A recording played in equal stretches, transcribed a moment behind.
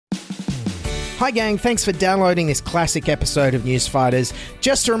Hi gang, thanks for downloading this classic episode of Newsfighters.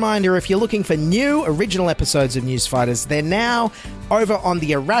 Just a reminder, if you're looking for new original episodes of Newsfighters, they're now over on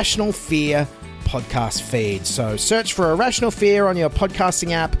the Irrational Fear podcast feed. So search for Irrational Fear on your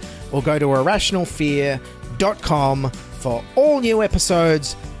podcasting app or go to irrationalfear.com for all new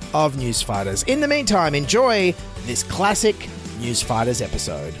episodes of Newsfighters. In the meantime, enjoy this classic Newsfighters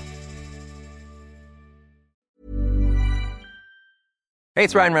episode. Hey,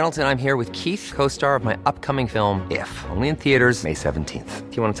 it's Ryan Reynolds, and I'm here with Keith, co-star of my upcoming film, If, only in theaters May 17th.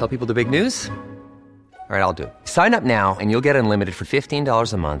 Do you want to tell people the big news? All right, I'll do it. Sign up now and you'll get unlimited for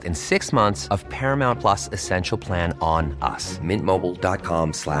 $15 a month and 6 months of Paramount Plus Essential Plan on us.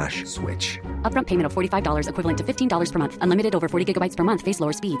 MintMobile.com/switch. Upfront payment of $45 equivalent to $15 per month. Unlimited over 40 gigabytes per month. Face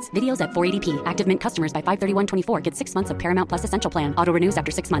lower speeds. Videos at 480p. Active Mint customers by 531.24 get 6 months of Paramount Plus Essential Plan. Auto renews after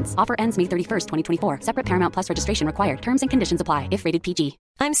 6 months. Offer ends May 31st, 2024. Separate Paramount Plus registration required. Terms and conditions apply if rated PG.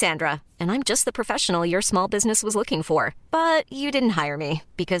 I'm Sandra, and I'm just the professional your small business was looking for. But you didn't hire me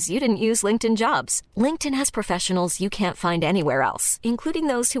because you didn't use LinkedIn Jobs. LinkedIn has professionals you can't find anywhere else, including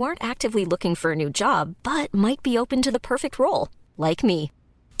those who aren't actively looking for a new job, but might be open to the perfect role, like me.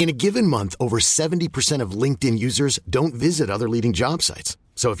 In a given month, over 70% of LinkedIn users don't visit other leading job sites.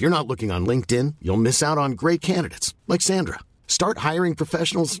 So if you're not looking on LinkedIn, you'll miss out on great candidates like Sandra. Start hiring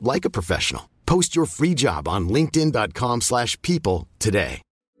professionals like a professional. Post your free job on linkedin.com/people today.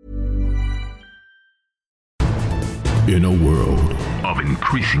 In a world of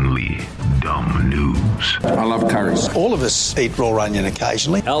increasingly dumb news. I love curries. All of us eat raw onion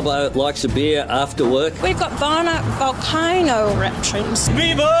occasionally. Albo likes a beer after work. We've got volcano eruptions.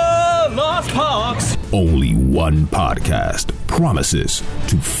 Viva Mars Parks! Only one podcast promises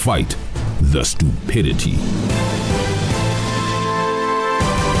to fight the stupidity.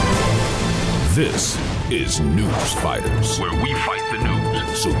 This is Newsfighters, where we fight the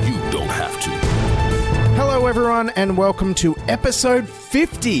news so you don't have to. Hello everyone and welcome to episode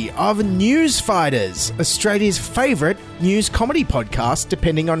 50 of Newsfighters, Australia's favourite news comedy podcast,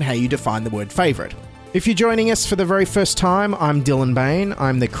 depending on how you define the word favourite. If you're joining us for the very first time, I'm Dylan Bain.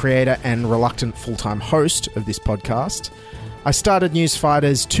 I'm the creator and reluctant full-time host of this podcast. I started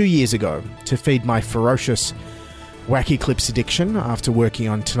Newsfighters 2 years ago to feed my ferocious Wacky Clips addiction after working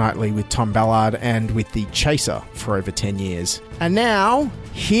on Tonightly with Tom Ballard and with The Chaser for over 10 years. And now,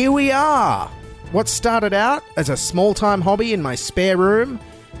 here we are. What started out as a small-time hobby in my spare room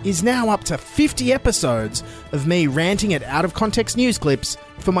is now up to 50 episodes of me ranting at out-of-context news clips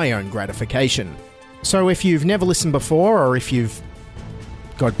for my own gratification. So if you've never listened before, or if you've,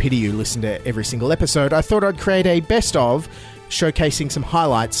 God pity you, listened to every single episode, I thought I'd create a best-of showcasing some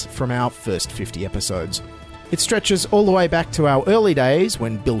highlights from our first 50 episodes. It stretches all the way back to our early days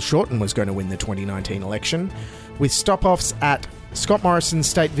when Bill Shorten was going to win the 2019 election, with stop-offs at Scott Morrison's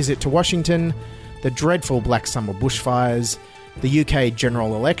state visit to Washington, the dreadful Black Summer bushfires, the UK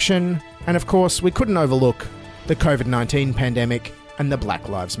general election, and of course we couldn't overlook the COVID-19 pandemic and the Black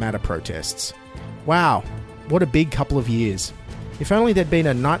Lives Matter protests. Wow, what a big couple of years. If only there'd been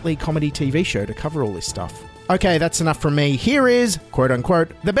a nightly comedy TV show to cover all this stuff. Okay, that's enough from me. Here is,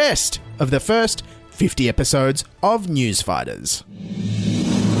 quote-unquote, the best of the first 50 episodes of Newsfighters.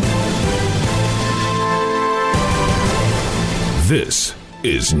 This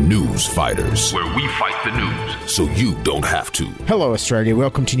is Newsfighters, where we fight the news so you don't have to. Hello Australia,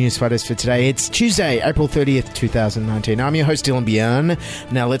 welcome to Newsfighters for today. It's Tuesday, April 30th, 2019. I'm your host Dylan Bjorn.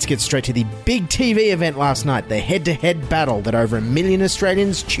 Now let's get straight to the big TV event last night, the head-to-head battle that over 1 million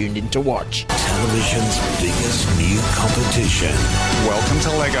Australians tuned in to watch. Television's biggest new competition. Welcome to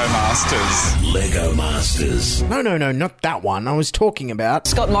Lego Masters. Lego Masters. No, not that one. I was talking about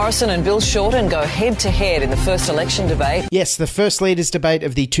Scott Morrison and Bill Shorten go head-to-head in the first election debate. Yes, the first leaders debate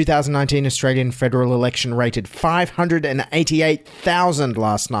of the 2019 Australian federal election rated 588,000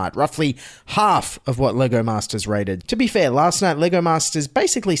 last night, roughly half of what Lego Masters rated. To be fair, last night Lego Masters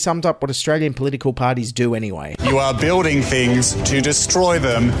basically summed up what Australian political parties do anyway. You are building things to destroy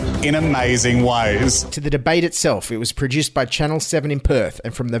them in amazing ways. To the debate itself, it was produced by Channel 7 in Perth,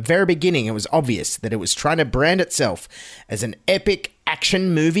 and from the very beginning it was obvious that it was trying to brand itself as an epic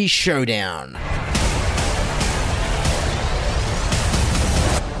action movie showdown.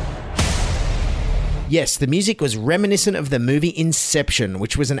 Yes, the music was reminiscent of the movie Inception,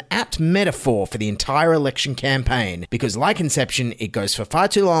 which was an apt metaphor for the entire election campaign, because like Inception, it goes for far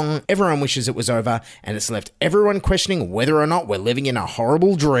too long, everyone wishes it was over, and it's left everyone questioning whether or not we're living in a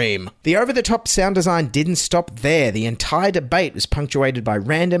horrible dream. The over-the-top sound design didn't stop there. The entire debate was punctuated by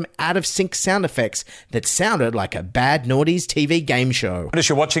random, out-of-sync sound effects that sounded like a bad noughties TV game show. As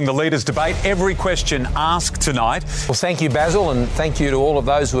you're watching the leaders' debate, every question asked tonight. Well, thank you, Basil, and thank you to all of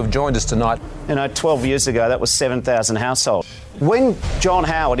those who have joined us tonight. 12 years ago, that was 7,000 households. When John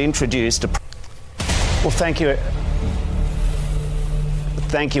Howard introduced thank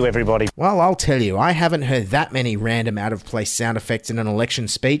you, everybody. Well, I'll tell you, I haven't heard that many random out-of-place sound effects in an election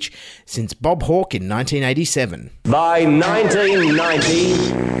speech since Bob Hawke in 1987. By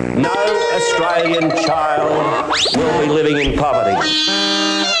 1990, no Australian child will be living in poverty.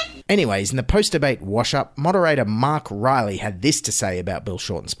 Anyways, in the post-debate wash-up, moderator Mark Riley had this to say about Bill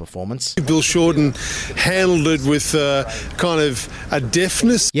Shorten's performance. Bill Shorten handled it with kind of a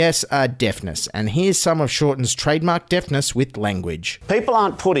deftness. Yes, a deftness. And here's some of Shorten's trademark deftness with language. People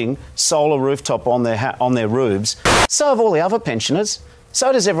aren't putting solar rooftop on their roofs. So have all the other pensioners.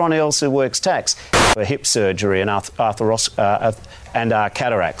 So does everyone else who works tax. For hip surgery and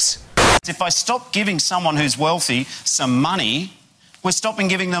cataracts. If I stop giving someone who's wealthy some money, we're stopping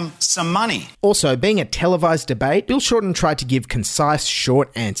giving them some money. Also, being a televised debate, Bill Shorten tried to give concise,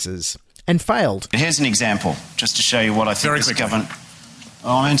 short answers and failed. Here's an example, just to show you what I think this government...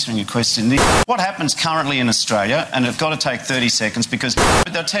 I'm answering your question. What happens currently in Australia, and it's got to take 30 seconds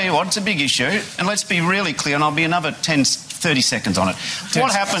but I'll tell you what, it's a big issue, and let's be really clear, and I'll be another 30 seconds on it.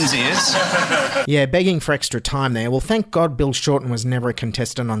 What happens is... Yeah, begging for extra time there. Well, thank God Bill Shorten was never a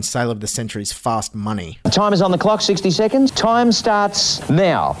contestant on Sale of the Century's Fast Money. The time is on the clock, 60 seconds. Time starts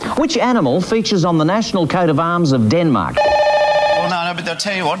now. Which animal features on the national coat of arms of Denmark? Well, no, but I'll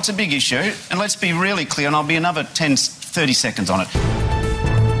tell you what, it's a big issue, and let's be really clear, and I'll be another 30 seconds on it.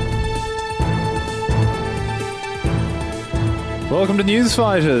 Welcome to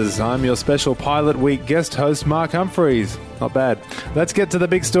Newsfighters. I'm your special Pilot Week guest host, Mark Humphreys. Not bad. Let's get to the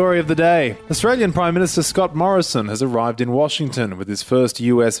big story of the day. Australian Prime Minister Scott Morrison has arrived in Washington with his first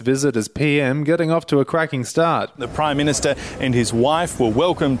US visit as PM, getting off to a cracking start. The Prime Minister and his wife were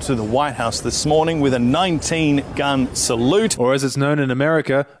welcomed to the White House this morning with a 19-gun salute. Or as it's known in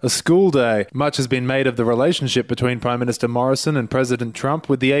America, a school day. Much has been made of the relationship between Prime Minister Morrison and President Trump,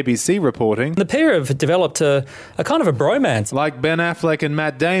 with the ABC reporting. The pair have developed a kind of a bromance. Like Ben Affleck and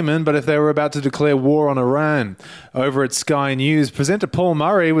Matt Damon, but if they were about to declare war on Iran. Over at Sky News, presenter Paul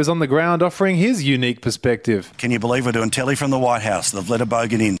Murray was on the ground offering his unique perspective. Can you believe we're doing telly from the White House? They've let a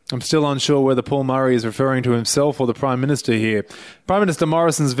bogan in. I'm still unsure whether Paul Murray is referring to himself or the Prime Minister here. Prime Minister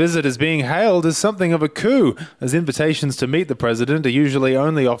Morrison's visit is being hailed as something of a coup, as invitations to meet the President are usually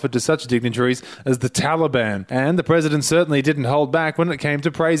only offered to such dignitaries as the Taliban. And the President certainly didn't hold back when it came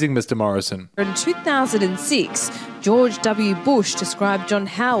to praising Mr. Morrison. In 2006, George W. Bush described John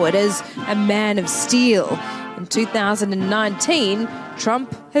Howard as a man of steel. In 2019,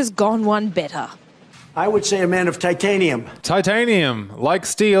 Trump has gone one better. I would say a man of titanium. Titanium, like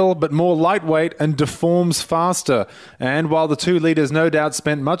steel, but more lightweight and deforms faster. And while the two leaders no doubt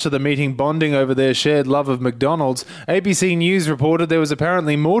spent much of the meeting bonding over their shared love of McDonald's, ABC News reported there was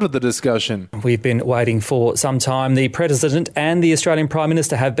apparently more to the discussion. We've been waiting for some time. The President and the Australian Prime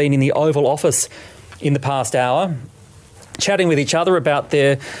Minister have been in the Oval Office in the past hour, chatting with each other about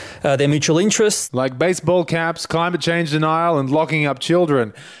their mutual interests. Like baseball caps, climate change denial and locking up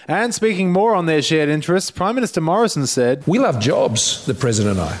children. And speaking more on their shared interests, Prime Minister Morrison said, "We love jobs, the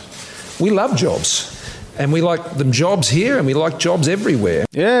President and I. We love jobs. And we like them jobs here and we like jobs everywhere."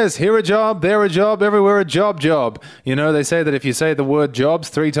 Yes, here a job, there a job, everywhere a job. You know, they say that if you say the word jobs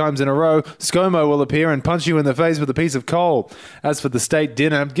 3 times in a row, ScoMo will appear and punch you in the face with a piece of coal. As for the state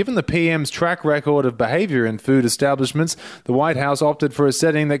dinner, given the PM's track record of behaviour in food establishments, the White House opted for a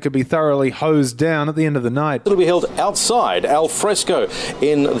setting that could be thoroughly hosed down at the end of the night. It'll be held outside, al fresco,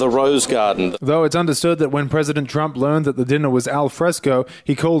 in the Rose Garden. Though it's understood that when President Trump learned that the dinner was al fresco,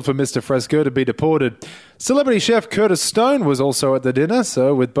 he called for Mr. Fresco to be deported. Celebrity chef Curtis Stone was also at the dinner,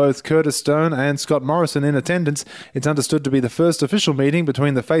 so with both Curtis Stone and Scott Morrison in attendance, it's understood to be the first official meeting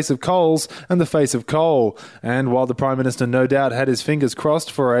between the face of Coles and the face of coal. And while the Prime Minister no doubt had his fingers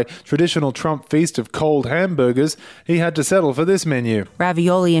crossed for a traditional Trump feast of cold hamburgers, he had to settle for this menu.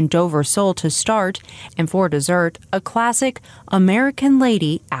 Ravioli and Dover sole to start, and for dessert, a classic American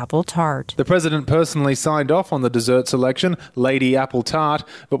Lady apple tart. The President personally signed off on the dessert selection, Lady Apple Tart,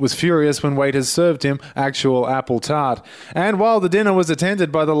 but was furious when waiters served him actual apple tart. And while the dinner was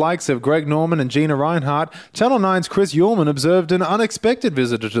attended by the likes of Greg Norman and Gina Reinhart, Channel 9's Chris Uhlmann observed an unexpected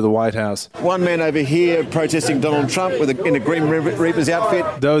visitor to the White House. One man over here protesting Donald Trump in a Grim Reaper's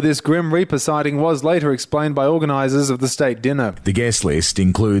outfit. Though this Grim Reaper sighting was later explained by organisers of the state dinner. The guest list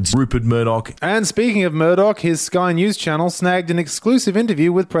includes Rupert Murdoch. And speaking of Murdoch, his Sky News channel snagged an exclusive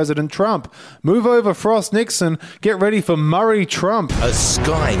interview with President Trump. Move over, Frost Nixon. Get ready for Murray Trump. A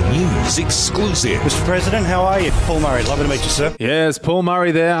Sky News exclusive. Mr. President, how are you? Paul Murray, lovely to meet you, sir. Yes, Paul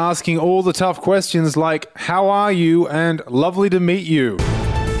Murray there asking all the tough questions like, how are you and lovely to meet you.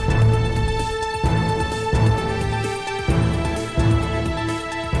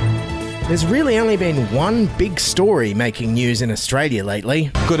 There's really only been one big story making news in Australia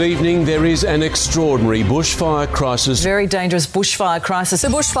lately. Good evening. There is an extraordinary bushfire crisis. Very dangerous bushfire crisis. The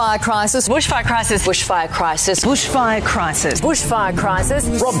bushfire crisis. Bushfire crisis. Bushfire crisis. Bushfire crisis. Bushfire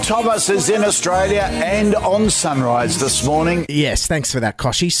crisis. Rob Thomas is in Australia and on Sunrise this morning. Yes, thanks for that,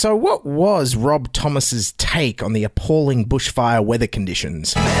 Koshy. So what was Rob Thomas's take on the appalling bushfire weather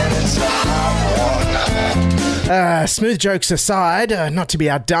conditions? Smooth jokes aside, not to be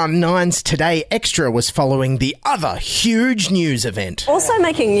outdone, Nine's Today Extra was following the other huge news event. Also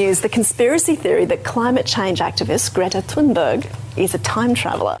making news, the conspiracy theory that climate change activist Greta Thunberg is a time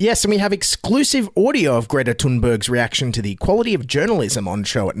traveller. Yes, and we have exclusive audio of Greta Thunberg's reaction to the quality of journalism on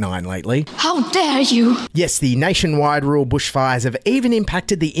Show at 9 lately. How dare you! Yes, the nationwide rural bushfires have even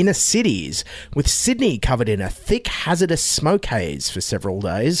impacted the inner cities, with Sydney covered in a thick, hazardous smoke haze for several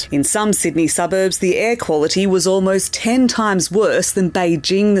days. In some Sydney suburbs, the air quality was almost 10 times worse than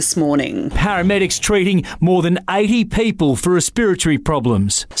Beijing this morning. Paramedics treating more than 80 people for respiratory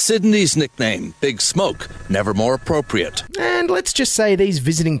problems. Sydney's nickname, Big Smoke, never more appropriate. And let's just say these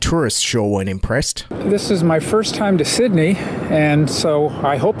visiting tourists sure weren't impressed. This is my first time to Sydney, and so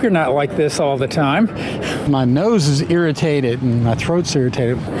I hope you're not like this all the time. My nose is irritated and my throat's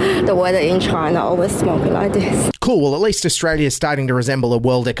irritated. The weather in China always smoke like this. Cool, well at least Australia is starting to resemble a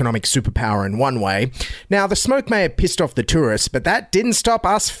world economic superpower in one way. Now the smoke may have pissed off the tourists, but that didn't stop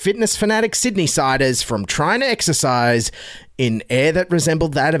us fitness fanatic Sydney-siders from trying to exercise in air that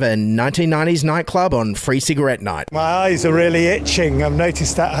resembled that of a 1990s nightclub on free cigarette night. My eyes are really itching. I've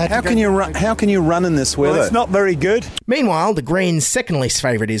noticed that. How can you run in this weather? Well, it's not very good. Meanwhile, the Greens' second least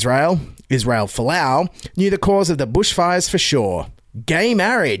favourite Israel Folau, knew the cause of the bushfires for sure. Gay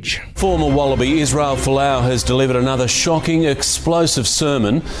marriage. Former Wallaby Israel Folau has delivered another shocking, explosive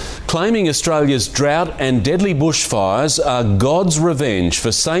sermon claiming Australia's drought and deadly bushfires are God's revenge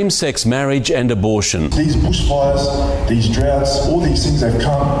for same-sex marriage and abortion. These bushfires, these droughts, all these things have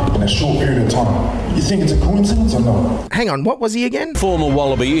come in a short period of time. You think it's a coincidence or not? Hang on, what was he again? Former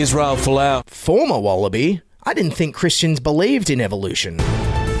Wallaby Israel Folau. Former Wallaby? I didn't think Christians believed in evolution.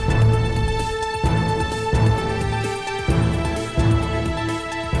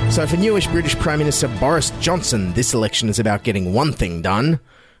 So for newish British Prime Minister Boris Johnson, this election is about getting one thing done.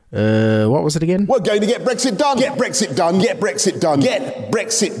 What was it again? We're going to get Brexit done. Get Brexit done. Get Brexit done. Get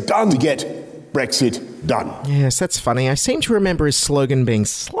Brexit done. To get Brexit done. Yes, that's funny. I seem to remember his slogan being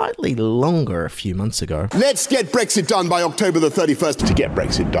slightly longer a few months ago. Let's get Brexit done by October the 31st. To get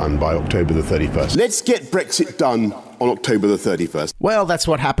Brexit done by October the 31st. Let's get Brexit done on October the 31st. Well, that's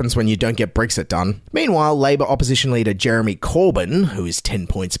what happens when you don't get Brexit done. Meanwhile, Labor opposition leader Jeremy Corbyn, who is 10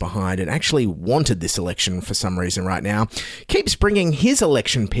 points behind and actually wanted this election for some reason right now, keeps bringing his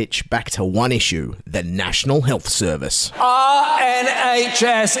election pitch back to one issue, the National Health Service. Our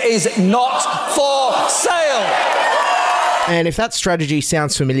NHS is not for sale. And if that strategy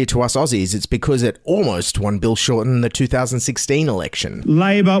sounds familiar to us Aussies, it's because it almost won Bill Shorten in the 2016 election.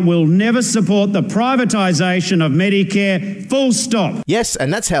 Labor will never support the privatisation of Medicare, full stop. Yes,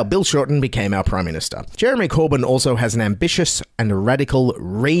 and that's how Bill Shorten became our Prime Minister. Jeremy Corbyn also has an ambitious and radical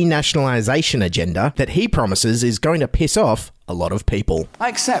renationalisation agenda that he promises is going to piss off a lot of people. I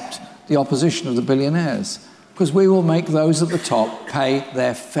accept the opposition of the billionaires, because we will make those at the top pay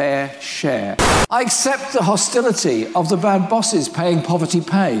their fair share. I accept the hostility of the bad bosses paying poverty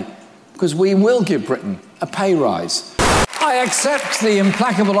pay, because we will give Britain a pay rise. I accept the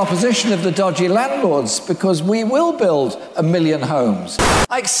implacable opposition of the dodgy landlords, because we will build 1 million homes.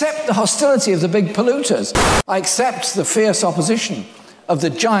 I accept the hostility of the big polluters. I accept the fierce opposition of the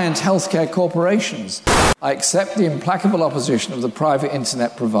giant healthcare corporations. I accept the implacable opposition of the private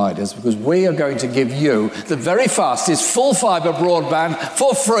internet providers, because we are going to give you the very fastest full fibre broadband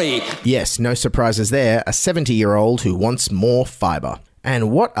for free. Yes, no surprises there. A 70-year-old who wants more fibre.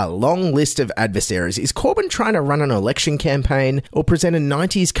 And what a long list of adversaries. Is Corbyn trying to run an election campaign or present a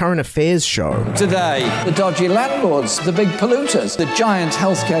 90s current affairs show? Today, the dodgy landlords, the big polluters, the giant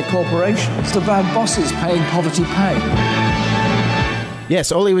healthcare corporations, the bad bosses paying poverty pay.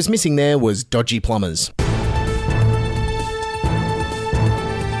 Yes, all he was missing there was dodgy plumbers.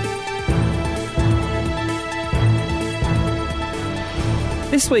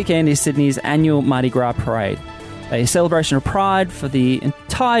 This weekend is Sydney's annual Mardi Gras Parade, a celebration of pride for the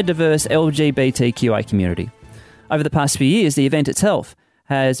entire diverse LGBTQI community. Over the past few years, the event itself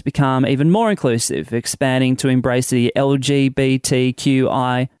has become even more inclusive, expanding to embrace the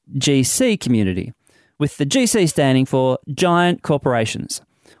LGBTQI GC community, with the GC standing for Giant Corporations.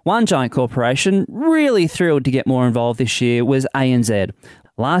 One giant corporation really thrilled to get more involved this year was ANZ.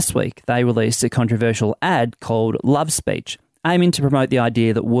 Last week, they released a controversial ad called Love Speech, aiming to promote the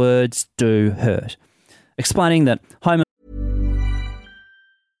idea that words do hurt, explaining that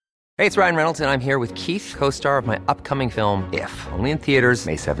Hey, it's Ryan Reynolds, and I'm here with Keith, co-star of my upcoming film, If, only in theaters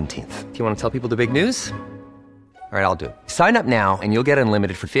May 17th. Do you want to tell people the big news? All right, I'll do it. Sign up now and you'll get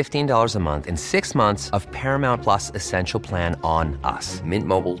unlimited for $15 a month and 6 months of Paramount Plus Essential Plan on us.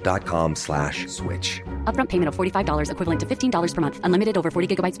 MintMobile.com/switch. Upfront payment of $45 equivalent to $15 per month. Unlimited over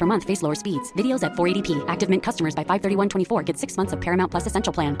 40 gigabytes per month. Face lower speeds. Videos at 480p. Active Mint customers by 531.24 get 6 months of Paramount Plus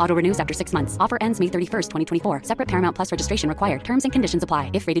Essential Plan. Auto renews after 6 months. Offer ends May 31st, 2024. Separate Paramount Plus registration required. Terms and conditions apply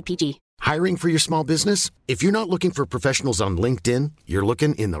if rated PG. Hiring for your small business? If you're not looking for professionals on LinkedIn, you're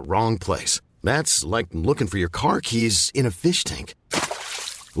looking in the wrong place. That's like looking for your car keys in a fish tank.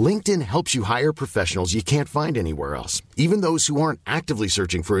 LinkedIn helps you hire professionals you can't find anywhere else, even those who aren't actively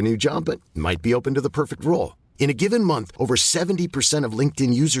searching for a new job but might be open to the perfect role. In a given month, over 70% of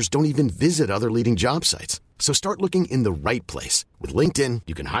LinkedIn users don't even visit other leading job sites. So start looking in the right place. With LinkedIn,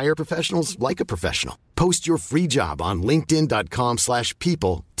 you can hire professionals like a professional. Post your free job on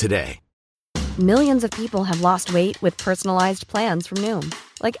linkedin.com/people today. Millions of people have lost weight with personalized plans from Noom.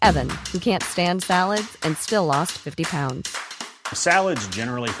 Like Evan, who can't stand salads and still lost 50 pounds. Salads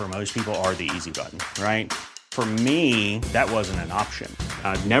generally for most people are the easy button, right? For me, that wasn't an option.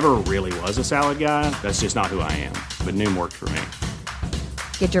 I never really was a salad guy. That's just not who I am. But Noom worked for me.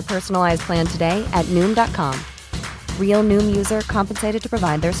 Get your personalized plan today at Noom.com. Real Noom user compensated to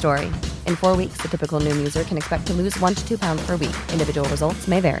provide their story. In 4 weeks, the typical Noom user can expect to lose 1 to 2 pounds per week. Individual results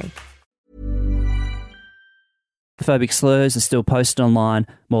may vary. homophobic slurs are still posted online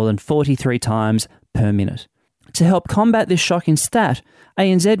more than 43 times per minute. To help combat this shocking stat,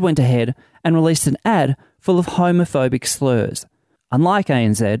 ANZ went ahead and released an ad full of homophobic slurs. Unlike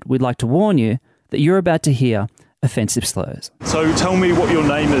ANZ, we'd like to warn you that you're about to hear offensive slurs. So tell me what your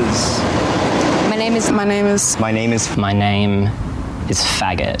name is. My name is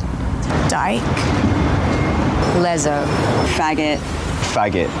faggot. Dyke. Lezo. Faggot.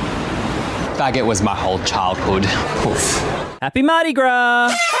 Faggot was my whole childhood. Oof. Happy Mardi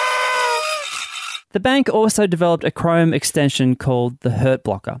Gras! The bank also developed a Chrome extension called the Hurt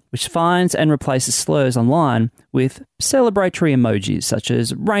Blocker, which finds and replaces slurs online with celebratory emojis such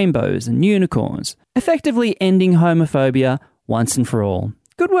as rainbows and unicorns, effectively ending homophobia once and for all.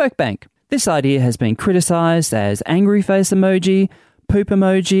 Good work, bank. This idea has been criticised as angry face emoji, poop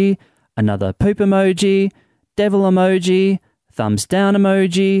emoji, another poop emoji, devil emoji, thumbs down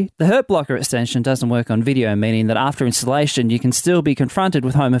emoji. The Hurt Blocker extension doesn't work on video, meaning that after installation you can still be confronted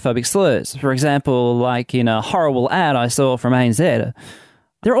with homophobic slurs. For example, like in a horrible ad I saw from ANZ.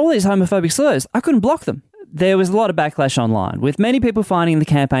 There are all these homophobic slurs. I couldn't block them. There was a lot of backlash online, with many people finding the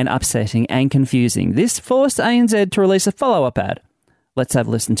campaign upsetting and confusing. This forced ANZ to release a follow-up ad. Let's have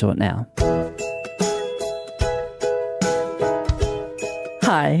a listen to it now.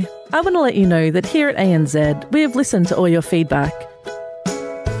 Hi, I want to let you know that here at ANZ, we have listened to all your feedback.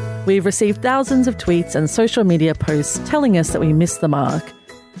 We've received thousands of tweets and social media posts telling us that we missed the mark.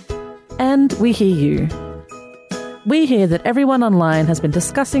 And we hear you. We hear that everyone online has been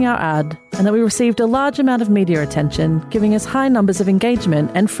discussing our ad and that we received a large amount of media attention, giving us high numbers of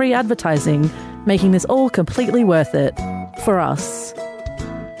engagement and free advertising, making this all completely worth it. For us.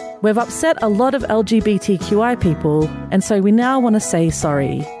 We've upset a lot of LGBTQI people, and so we now want to say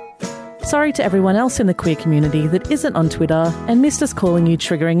sorry. Sorry to everyone else in the queer community that isn't on Twitter and missed us calling you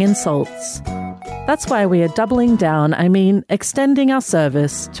triggering insults. That's why we are doubling down, extending our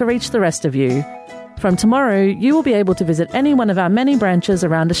service to reach the rest of you. From tomorrow, you will be able to visit any one of our many branches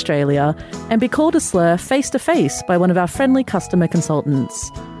around Australia and be called a slur face-to-face by one of our friendly customer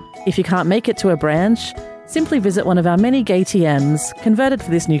consultants. If you can't make it to a branch, simply visit one of our many gay TMs converted for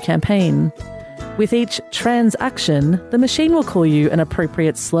this new campaign. With each transaction, the machine will call you an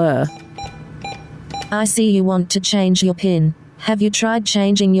appropriate slur. I see you want to change your PIN. Have you tried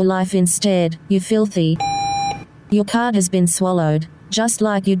changing your life instead, you filthy? Your card has been swallowed, just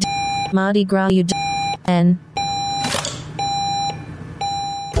like you Mardi Gras you and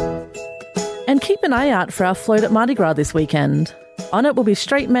keep an eye out for our float at Mardi Gras this weekend. On it will be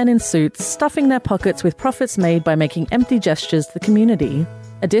straight men in suits stuffing their pockets with profits made by making empty gestures to the community.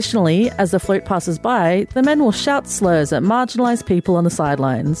 Additionally, as the float passes by, the men will shout slurs at marginalised people on the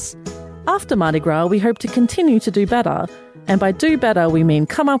sidelines. After Mardi Gras, we hope to continue to do better. And by do better, we mean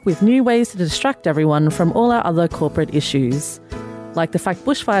come up with new ways to distract everyone from all our other corporate issues. Like the fact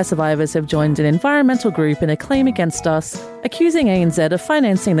bushfire survivors have joined an environmental group in a claim against us, accusing ANZ of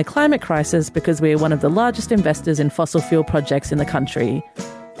financing the climate crisis because we are one of the largest investors in fossil fuel projects in the country.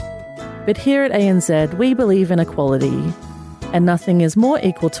 But here at ANZ, we believe in equality. And nothing is more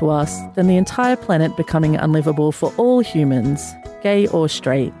equal to us than the entire planet becoming unlivable for all humans, gay or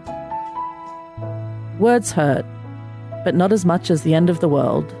straight. Words hurt, but not as much as the end of the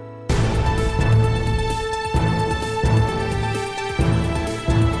world.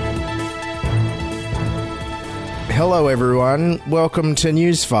 Hello everyone, welcome to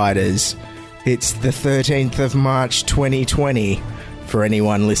Newsfighters. It's the 13th of March 2020 for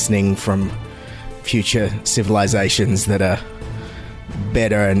anyone listening from future civilizations that are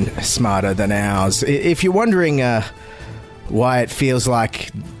better and smarter than ours. If you're wondering why it feels like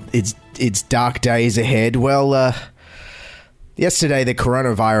it's dark days ahead, well, yesterday the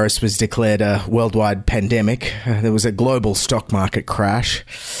coronavirus was declared a worldwide pandemic. There was a global stock market crash.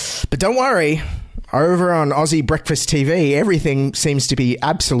 But don't worry, over on Aussie Breakfast TV, everything seems to be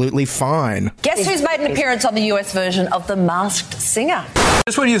absolutely fine. Guess who's made an appearance on the US version of The Masked Singer?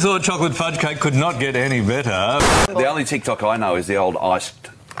 Just when you thought chocolate fudge cake could not get any better. The only TikTok I know is the old iced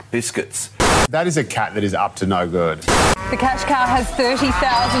biscuits. That is a cat that is up to no good. The cash cow has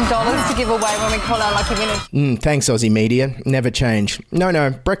 $30,000 to give away when we call our lucky winners. Thanks, Aussie Media. Never change.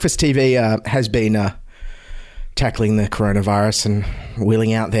 No, Breakfast TV has been tackling the coronavirus and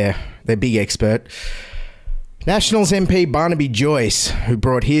wheeling out their big expert, Nationals MP Barnaby Joyce, who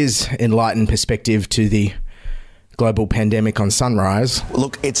brought his enlightened perspective to the global pandemic on Sunrise.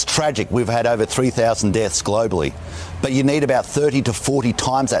 Look, it's tragic. We've had over 3,000 deaths globally, but you need about 30 to 40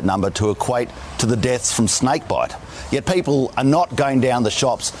 times that number to equate to the deaths from snakebite. Yet people are not going down the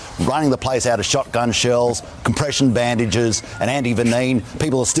shops, running the place out of shotgun shells, compression bandages and anti-venene.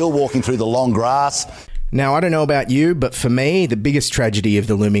 People are still walking through the long grass. Now, I don't know about you, but for me, the biggest tragedy of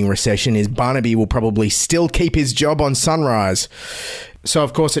the looming recession is Barnaby will probably still keep his job on Sunrise. So,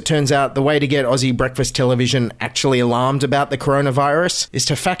 of course, it turns out the way to get Aussie breakfast television actually alarmed about the coronavirus is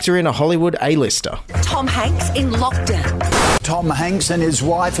to factor in a Hollywood A-lister. Tom Hanks in lockdown. Tom Hanks and his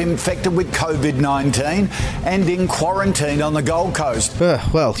wife infected with COVID-19 and in quarantine on the Gold Coast.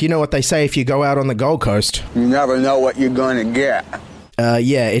 Well, you know what they say if you go out on the Gold Coast. You never know what you're going to get.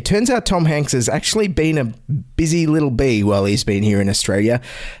 Yeah, it turns out Tom Hanks has actually been a busy little bee while he's been here in Australia.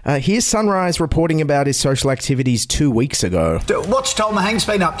 Here's Sunrise reporting about his social activities 2 weeks ago. What's Tom Hanks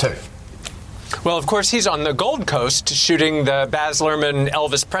been up to? Well, of course, he's on the Gold Coast shooting the Baz Luhrmann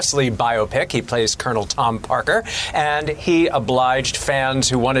Elvis Presley biopic. He plays Colonel Tom Parker, and he obliged fans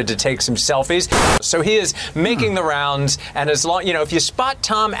who wanted to take some selfies. So he is making the rounds, and as long, if you spot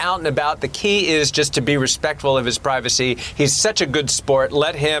Tom out and about, the key is just to be respectful of his privacy. He's such a good sport.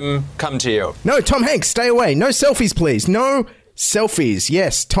 Let him come to you. No, Tom Hanks, stay away. No selfies, please. No selfies.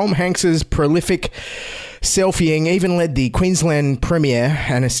 Yes, Tom Hanks's prolific selfieing even led the Queensland Premier,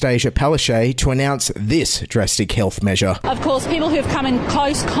 Anastasia Palaszczuk, to announce this drastic health measure. Of course, people who have come in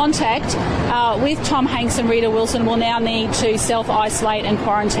close contact with Tom Hanks and Rita Wilson will now need to self-isolate and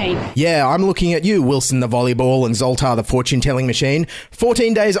quarantine. Yeah, I'm looking at you, Wilson the volleyball and Zoltar the fortune-telling machine.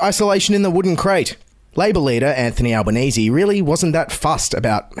 14 days isolation in the wooden crate. Labor leader Anthony Albanese really wasn't that fussed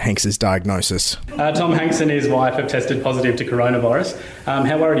about Hanks's diagnosis. Tom Hanks and his wife have tested positive to coronavirus.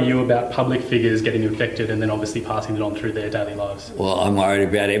 How worried are you about public figures getting infected and then obviously passing it on through their daily lives? Well, I'm worried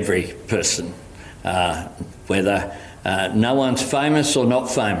about every person, whether no one's famous or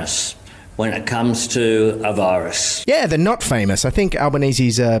not famous when it comes to a virus. Yeah, they're not famous. I think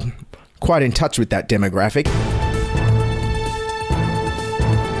Albanese's quite in touch with that demographic.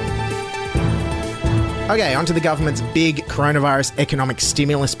 Okay, onto the government's big coronavirus economic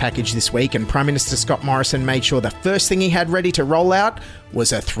stimulus package this week, and Prime Minister Scott Morrison made sure the first thing he had ready to roll out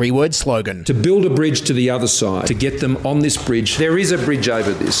was a 3-word slogan. To build a bridge to the other side, to get them on this bridge. There is a bridge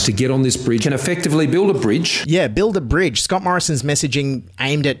over this. To get on this bridge and effectively build a bridge. Yeah, build a bridge. Scott Morrison's messaging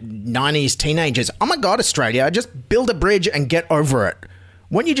aimed at 90s teenagers. Oh my God, Australia, just build a bridge and get over it.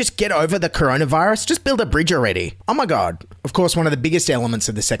 Won't you just get over the coronavirus? Just build a bridge already. Oh my God. Of course, one of the biggest elements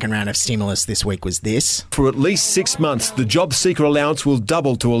of the second round of stimulus this week was this. For at least 6 months, the job seeker allowance will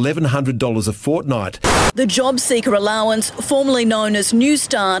double to $1,100 a fortnight. The job seeker allowance, formerly known as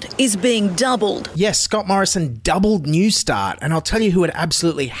Newstart, is being doubled. Yes, Scott Morrison doubled Newstart, and I'll tell you who would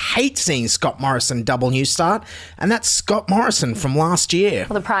absolutely hate seeing Scott Morrison double Newstart, and that's Scott Morrison from last year.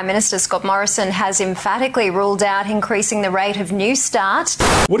 Well, the Prime Minister, Scott Morrison, has emphatically ruled out increasing the rate of Newstart.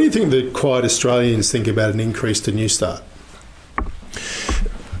 What do you think that quiet Australians think about an increase to Newstart?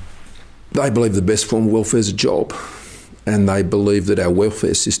 They believe the best form of welfare is a job, and they believe that our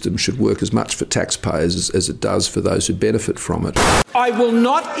welfare system should work as much for taxpayers as it does for those who benefit from it. I will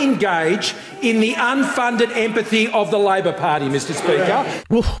not engage in the unfunded empathy of the Labor Party, Mr. Speaker.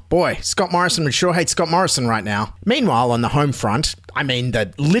 Oof, boy, Scott Morrison would sure hate Scott Morrison right now. Meanwhile, on the home front, I mean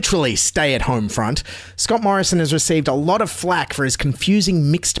the literally stay-at-home front, Scott Morrison has received a lot of flack for his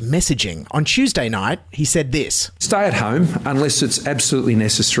confusing mixed messaging. On Tuesday night, he said this. Stay at home unless it's absolutely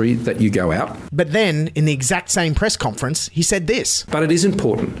necessary that you go out. But then, in the exact same press conference, he said this. But it is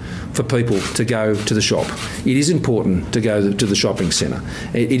important for people to go to the shop. It is important to go to the shopping centre.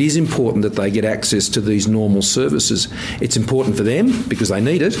 It is important that they get access to these normal services. It's important for them because they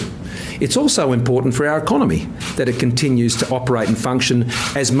need it. It's also important for our economy that it continues to operate and function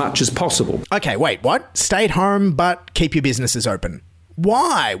as much as possible. Okay, wait, what? Stay at home but keep your businesses open.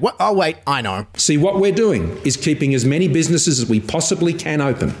 Why? What? Oh, wait, I know. See, what we're doing is keeping as many businesses as we possibly can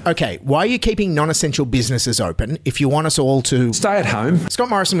open. Okay, why are you keeping non-essential businesses open if you want us all to... Stay at home? Scott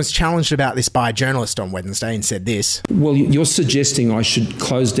Morrison was challenged about this by a journalist on Wednesday and said this. Well, you're suggesting I should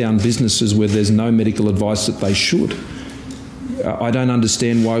close down businesses where there's no medical advice that they should. I don't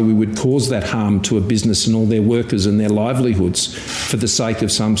understand why we would cause that harm to a business and all their workers and their livelihoods for the sake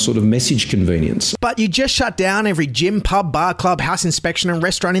of some sort of message convenience. But you just shut down every gym, pub, bar, club, house inspection and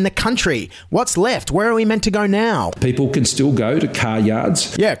restaurant in the country. What's left? Where are we meant to go now? People can still go to car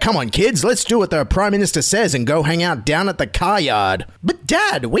yards. Yeah, come on, kids. Let's do what the Prime Minister says and go hang out down at the car yard. But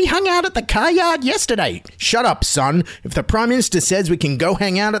Dad, we hung out at the car yard yesterday. Shut up, son. If the Prime Minister says we can go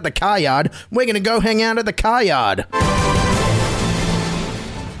hang out at the car yard, we're going to go hang out at the car yard.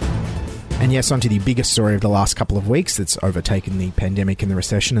 And yes, on to the biggest story of the last couple of weeks that's overtaken the pandemic and the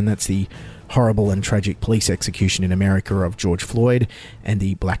recession, and that's the horrible and tragic police execution in America of George Floyd and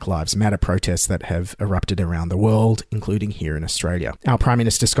the Black Lives Matter protests that have erupted around the world, including here in Australia. Our Prime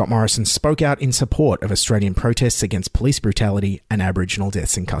Minister Scott Morrison spoke out in support of Australian protests against police brutality and Aboriginal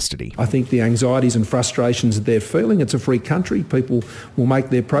deaths in custody. I think the anxieties and frustrations that they're feeling, it's a free country. People will make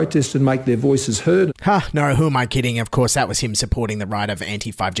their protest and make their voices heard. No, who am I kidding? Of course, that was him supporting the right of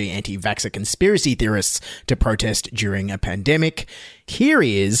anti-5G, anti-vaxxer conspiracy theorists to protest during a pandemic. Here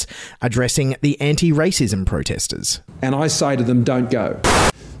he is addressing the anti-racism protesters. And I say to them, don't go.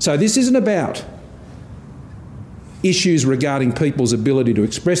 So this isn't about issues regarding people's ability to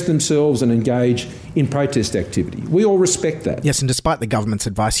express themselves and engage in protest activity. We all respect that. Yes, and despite the government's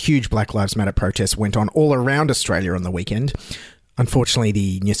advice, huge Black Lives Matter protests went on all around Australia on the weekend. Unfortunately,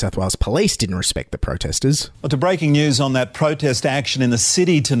 the New South Wales Police didn't respect the protesters. Well, to breaking news on that protest action in the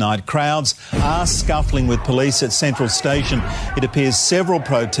city tonight. Crowds are scuffling with police at Central Station. It appears several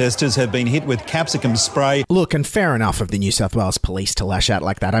protesters have been hit with capsicum spray. Look, and fair enough of the New South Wales Police to lash out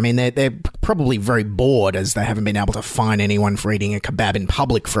like that. I mean, they're probably very bored as they haven't been able to fine anyone for eating a kebab in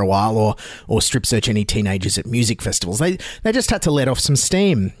public for a while or strip search any teenagers at music festivals. They just had to let off some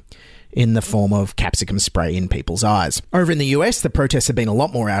steam in the form of capsicum spray in people's eyes. Over in the US, the protests have been a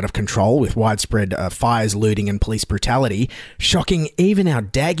lot more out of control with widespread fires, looting and police brutality, shocking even our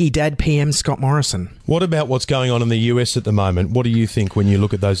daggy dad PM Scott Morrison. What about what's going on in the US at the moment? What do you think when you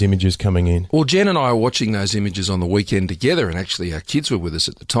look at those images coming in? Well, Jen and I were watching those images on the weekend together, and actually our kids were with us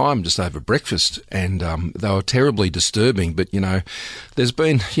at the time just over breakfast, and they were terribly disturbing. But,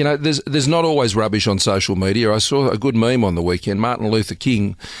 there's not always rubbish on social media. I saw a good meme on the weekend. Martin Luther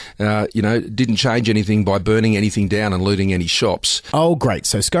King didn't change anything by burning anything down and looting any shops. Oh, great.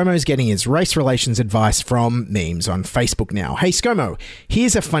 So ScoMo's getting his race relations advice from memes on Facebook now. Hey, ScoMo,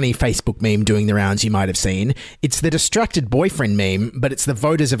 here's a funny Facebook meme doing the rounds you might have seen. It's the distracted boyfriend meme, but it's the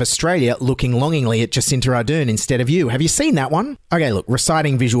voters of Australia looking longingly at Jacinta Ardern instead of you. Have you seen that one? Okay, look,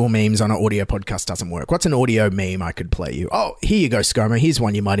 reciting visual memes on an audio podcast doesn't work. What's an audio meme I could play you? Oh, here you go, ScoMo. Here's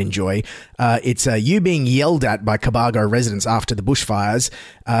one you might enjoy. It's you being yelled at by Cobargo residents after the bushfires,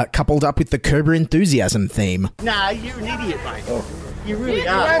 coupled up with the Curb Your Enthusiasm theme. Nah, you're an idiot, mate. You really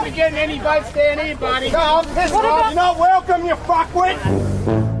are. You won't be getting any votes down here, buddy. No, I'm pissed off. You're not welcome, you fuckwit.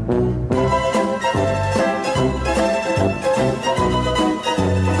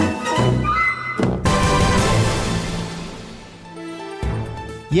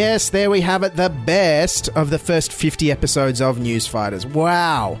 Yes, there we have it, the best of the first 50 episodes of Newsfighters.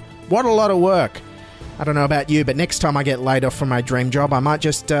 Wow, what a lot of work. I don't know about you, but next time I get laid off from my dream job, I might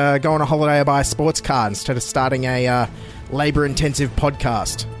just go on a holiday or buy a sports car instead of starting a labour-intensive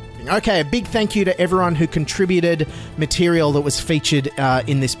podcast. Okay, a big thank you to everyone who contributed material that was featured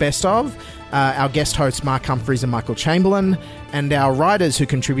in this best of. Our guest hosts Mark Humphries and Michael Chamberlain, and our writers who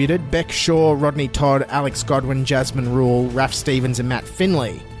contributed, Beck Shaw, Rodney Todd, Alex Godwin, Jasmine Rule, Raph Stevens and Matt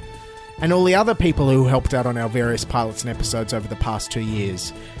Finley. And all the other people who helped out on our various pilots and episodes over the past 2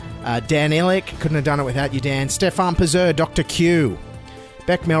 years. Dan Illick, couldn't have done it without you, Dan. Stefan Pazur, Dr. Q.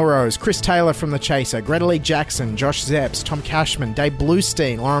 Beck Melrose, Chris Taylor from The Chaser, Greta Lee Jackson, Josh Zepps, Tom Cashman, Dave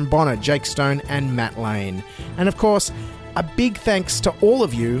Bluestein, Lauren Bonner, Jake Stone and Matt Lane. And of course, a big thanks to all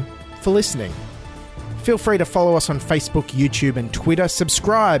of you for listening. Feel free to follow us on Facebook, YouTube and Twitter.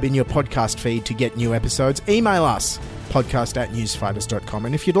 Subscribe in your podcast feed to get new episodes. Email us, podcast@newsfighters.com.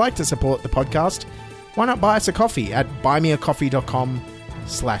 And if you'd like to support the podcast, why not buy us a coffee at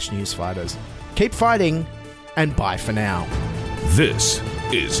buymeacoffee.com/newsfighters. Keep fighting and bye for now. This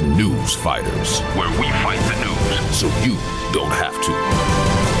is Newsfighters, where we fight the news so you don't have to.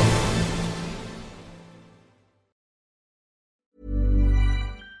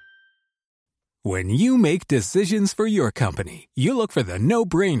 When you make decisions for your company, you look for the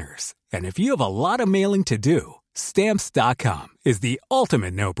no-brainers. And if you have a lot of mailing to do, Stamps.com is the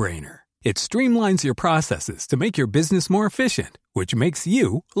ultimate no-brainer. It streamlines your processes to make your business more efficient, which makes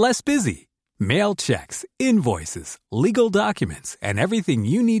you less busy. Mail checks, invoices, legal documents, and everything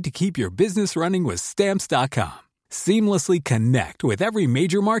you need to keep your business running with Stamps.com. Seamlessly connect with every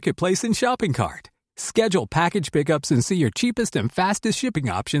major marketplace and shopping cart. Schedule package pickups and see your cheapest and fastest shipping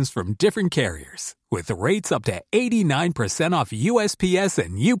options from different carriers, with rates up to 89% off USPS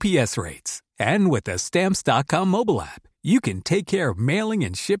and UPS rates. And with the Stamps.com mobile app, you can take care of mailing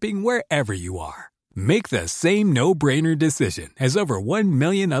and shipping wherever you are. Make the same no-brainer decision as over 1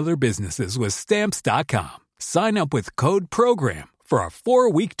 million other businesses with Stamps.com. Sign up with code PROGRAM for a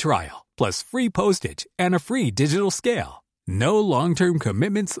 4-week trial, plus free postage and a free digital scale. No long-term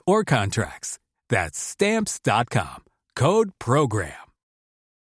commitments or contracts. That's Stamps.com. Code PROGRAM.